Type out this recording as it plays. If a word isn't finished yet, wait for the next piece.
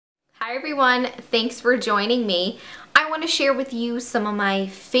Hi everyone, thanks for joining me. I want to share with you some of my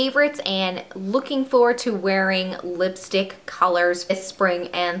favorites and looking forward to wearing lipstick colors this spring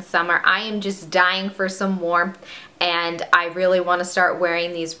and summer. I am just dying for some warmth and I really want to start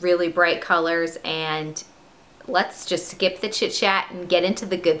wearing these really bright colors, and let's just skip the chit chat and get into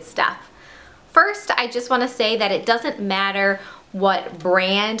the good stuff. First, I just want to say that it doesn't matter what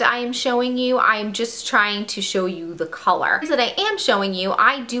brand I am showing you. I'm just trying to show you the color that I am showing you.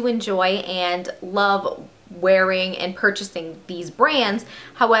 I do enjoy and love wearing and purchasing these brands.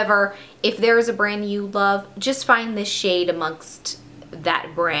 However, if there is a brand you love, just find this shade amongst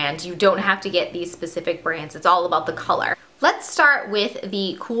that brand. You don't have to get these specific brands. It's all about the color. Let's start with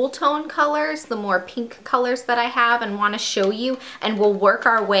the cool tone colors, the more pink colors that I have and want to show you, and we'll work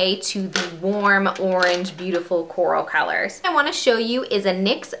our way to the warm orange, beautiful coral colors. I want to show you is a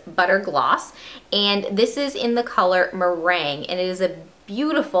NYX Butter Gloss, and this is in the color Merengue, and it is a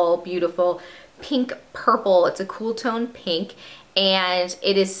beautiful, beautiful pink purple. It's a cool tone pink, and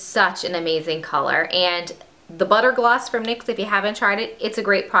it is such an amazing color. And the Butter Gloss from NYX, if you haven't tried it, it's a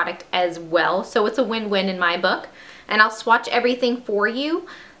great product as well. So it's a win-win in my book. And I'll swatch everything for you,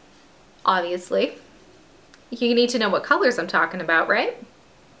 obviously. You need to know what colors I'm talking about, right?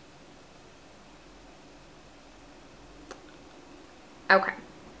 Okay,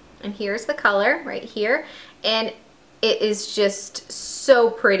 and here's the color right here. And it is just so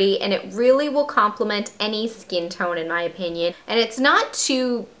pretty, and it really will complement any skin tone in my opinion. And it's not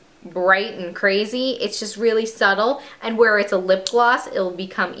too bright and crazy, it's just really subtle. And where it's a lip gloss, it'll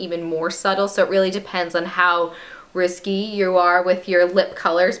become even more subtle. So it really depends on how risky you are with your lip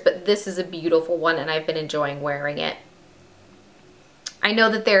colors, but this is a beautiful one and I've been enjoying wearing it. I know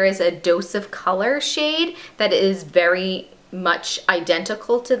that there is a Dose of Color shade that is very much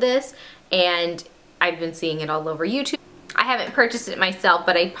identical to this, and I've been seeing it all over YouTube. I haven't purchased it myself,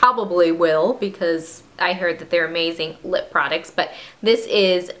 but I probably will because I heard that they're amazing lip products, but this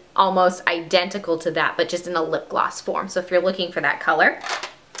is almost identical to that, but just in a lip gloss form. So if you're looking for that color.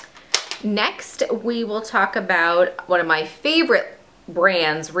 Next, we will talk about one of my favorite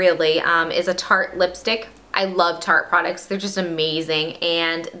brands, really, is a Tarte lipstick. I love Tarte products. They're just amazing.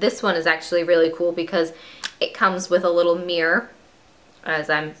 And this one is actually really cool because it comes with a little mirror, as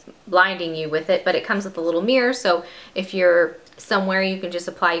I'm blinding you with it, but it comes with a little mirror. So if you're somewhere, you can just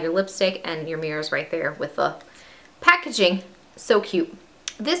apply your lipstick and your mirror's right there with the packaging. So cute.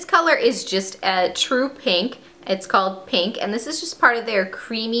 This color is just a true pink. It's called Pink, and this is just part of their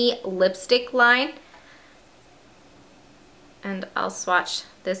creamy lipstick line. And I'll swatch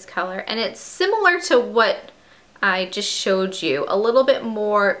this color, and it's similar to what I just showed you, a little bit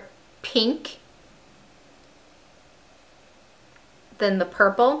more pink than the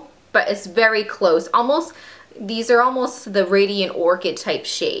purple, but it's very close. Almost, these are almost the Radiant Orchid type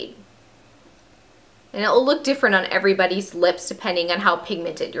shade. And it'll look different on everybody's lips depending on how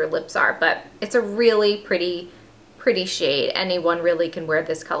pigmented your lips are, but it's a really pretty shade. Anyone really can wear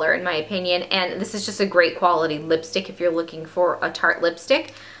this color in my opinion, and this is just a great quality lipstick if you're looking for a Tarte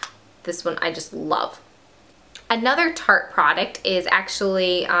lipstick. This one I just love. Another Tarte product is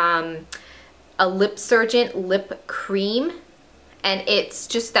actually a LipSurgence lip cream, and it's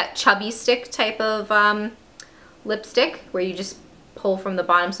just that chubby stick type of lipstick where you just pull from the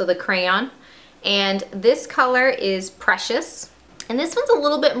bottom, so the crayon. And this color is Precious, and this one's a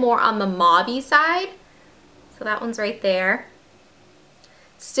little bit more on the mauve-y side. So that one's right there.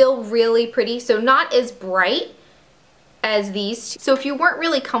 Still really pretty, so not as bright as these. So if you weren't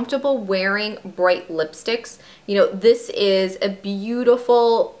really comfortable wearing bright lipsticks, you know, this is a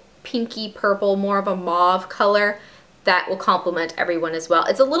beautiful pinky purple, more of a mauve color that will complement everyone as well.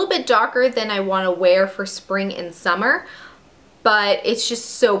 It's a little bit darker than I want to wear for spring and summer, but it's just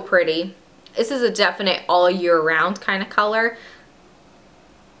so pretty. This is a definite all year round kind of color.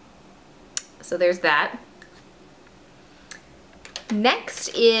 So there's that. Next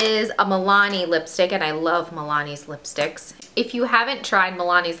is a Milani lipstick, and I love Milani's lipsticks. If you haven't tried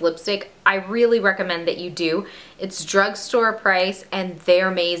Milani's lipstick, I really recommend that you do. It's drugstore price and they're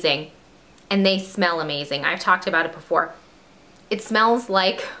amazing. And they smell amazing. I've talked about it before. It smells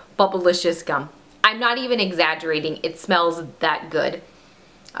like Bubblicious gum. I'm not even exaggerating. It smells that good.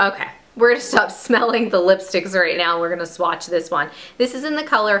 Okay. We're gonna stop smelling the lipsticks right now. We're gonna swatch this one. This is in the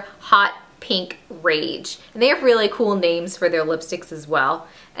color Hot Pink Rage. And they have really cool names for their lipsticks as well.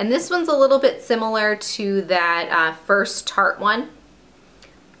 And this one's a little bit similar to that first Tarte one,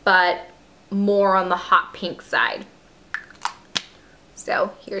 but more on the hot pink side.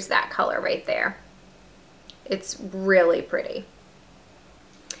 So here's that color right there. It's really pretty.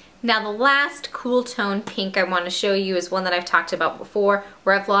 Now the last cool tone pink I want to show you is one that I've talked about before.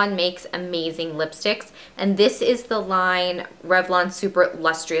 Revlon makes amazing lipsticks, and this is the line Revlon Super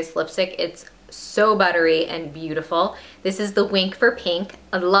Lustrous lipstick. It's so buttery and beautiful. This is the Wink for Pink.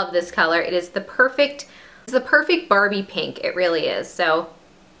 I love this color. It is the perfect Barbie pink. It really is. So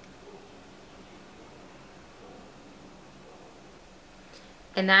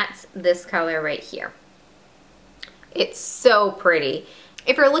and that's this color right here. It's so pretty.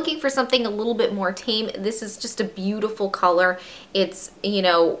 If you're looking for something a little bit more tame, this is just a beautiful color. It's, you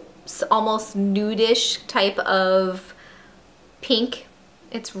know, almost nude-ish type of pink.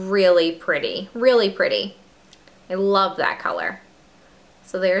 It's really pretty, really pretty. I love that color.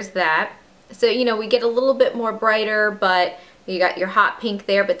 So there's that. So, you know, we get a little bit more brighter, but you got your hot pink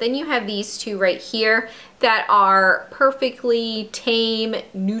there, but then you have these two right here that are perfectly tame,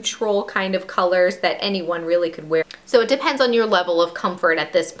 neutral kind of colors that anyone really could wear. So it depends on your level of comfort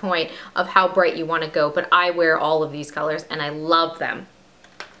at this point of how bright you want to go, but I wear all of these colors and I love them.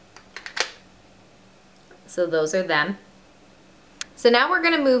 So those are them. So now we're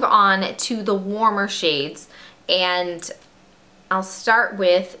going to move on to the warmer shades, and I'll start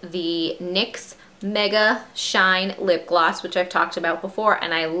with the NYX Mega Shine Lip Gloss, which I've talked about before,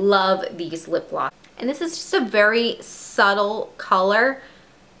 and I love these lip gloss. And this is just a very subtle color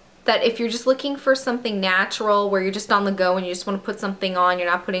that if you're just looking for something natural where you're just on the go and you just want to put something on, you're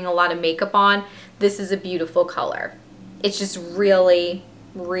not putting a lot of makeup on, this is a beautiful color. It's just really,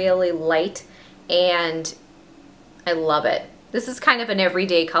 really light and I love it. This is kind of an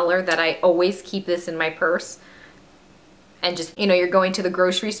everyday color that I always keep this in my purse. And just, you know, you're going to the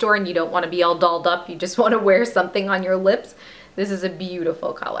grocery store and you don't want to be all dolled up, you just want to wear something on your lips. This is a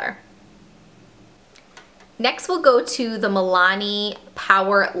beautiful color. Next we'll go to the Milani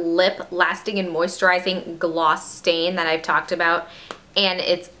Power Lip Lasting and Moisturizing Gloss Stain that I've talked about, and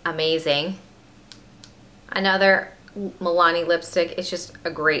it's amazing. Another Milani lipstick. It's just a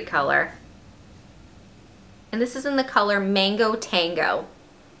great color. And this is in the color Mango Tango.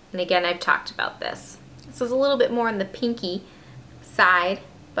 And again, I've talked about this. This is a little bit more on the pinky side,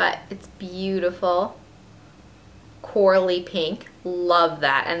 but it's beautiful. Corally pink. Love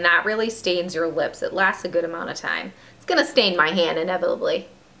that. And that really stains your lips. It lasts a good amount of time. It's going to stain my hand inevitably.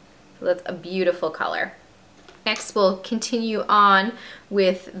 So that's a beautiful color. Next we'll continue on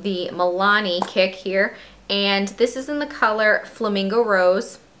with the Milani Kick here. And this is in the color Flamingo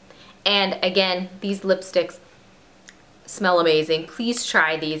Rose. And again, these lipsticks smell amazing. Please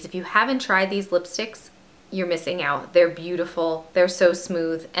try these. If you haven't tried these lipsticks, you're missing out. They're beautiful. They're so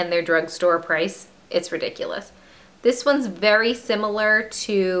smooth, and they're drugstore price. It's ridiculous. This one's very similar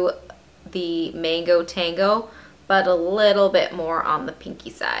to the Mango Tango, but a little bit more on the pinky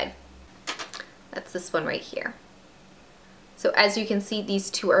side. That's this one right here. So as you can see,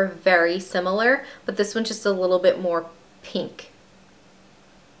 these two are very similar, but this one's just a little bit more pink.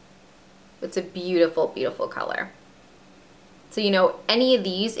 It's a beautiful, beautiful color. So, you know, any of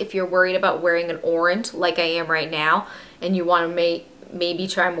these, if you're worried about wearing an orange like I am right now, and you want to maybe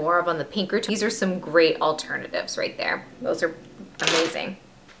try more of on the pinker, these are some great alternatives right there. Those are amazing.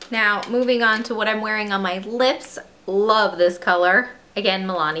 Now, moving on to what I'm wearing on my lips. Love this color. Again,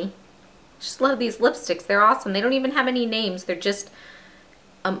 Milani. Just love these lipsticks. They're awesome. They don't even have any names. They're just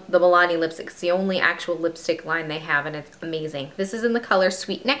the Milani lipstick. It's the only actual lipstick line they have, and it's amazing. This is in the color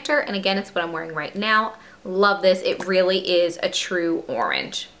Sweet Nectar, and again, it's what I'm wearing right now. Love this. It really is a true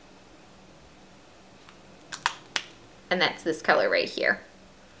orange. And that's this color right here.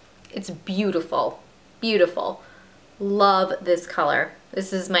 It's beautiful, beautiful. Love this color.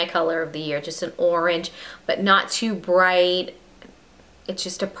 This is my color of the year, just an orange, but not too bright. It's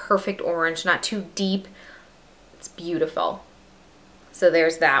just a perfect orange, not too deep. It's beautiful. So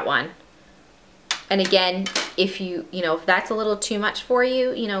there's that one. And again, if if that's a little too much for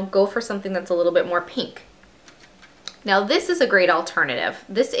you, go for something that's a little bit more pink. Now this is a great alternative.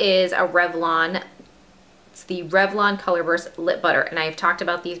 This is a Revlon. It's the Revlon Colorburst Lip Butter, and I've talked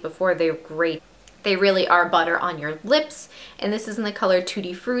about these before. They're great. They really are butter on your lips, and this is in the color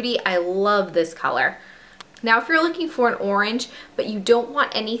Tutti Frutti. I love this color. Now if you're looking for an orange, but you don't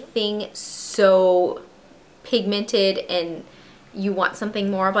want anything so pigmented and you want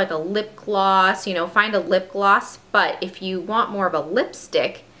something more of like a lip gloss, find a lip gloss. But if you want more of a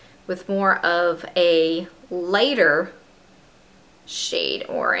lipstick with more of a lighter shade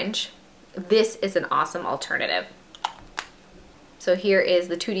orange, this is an awesome alternative. So here is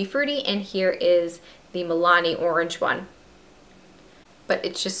the Tutti Frutti, and here is the Milani orange one. But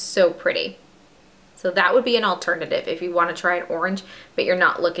it's just so pretty. So that would be an alternative if you want to try an orange, but you're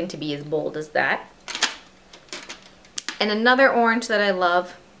not looking to be as bold as that. And another orange that I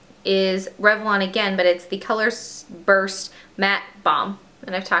love is Revlon again, but it's the Colorburst Matte Balm.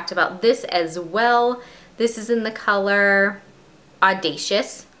 And I've talked about this as well. This is in the color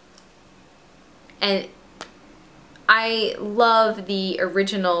Audacious. And I love the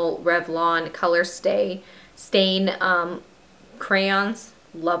original Revlon Color Stain crayons.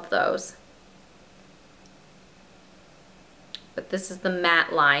 Love those. But this is the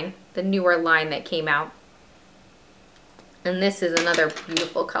matte line, the newer line that came out. And this is another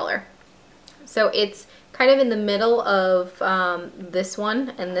beautiful color. So it's kind of in the middle of this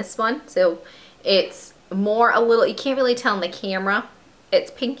one and this one. So it's more a little, you can't really tell in the camera.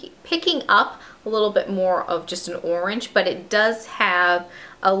 It's picking up a little bit more of just an orange, but it does have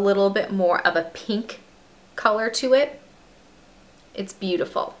a little bit more of a pink color to it. It's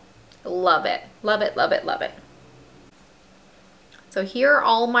beautiful. Love it. Love it, love it, love it. So here are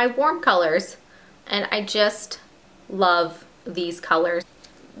all my warm colors, and I just love these colors.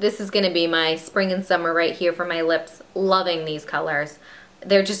 This is gonna be my spring and summer right here for my lips. Loving these colors.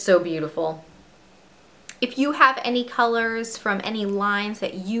 They're just so beautiful. If you have any colors from any lines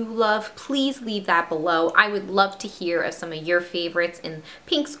that you love, please leave that below. I would love to hear of some of your favorites in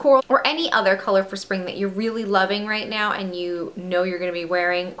pinks, coral, or any other color for spring that you're really loving right now and you know you're gonna be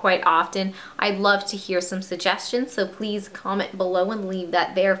wearing quite often. I'd love to hear some suggestions, so please comment below and leave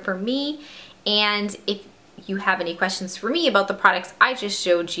that there for me. And if you have any questions for me about the products I just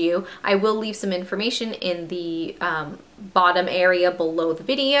showed you, I will leave some information in the bottom area below the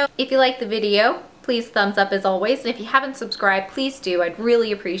video. If you like the video, please thumbs up as always, and if you haven't subscribed, please do. I'd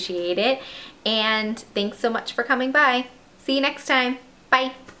really appreciate it. And thanks so much for coming by. See you next time.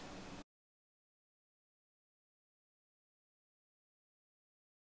 Bye.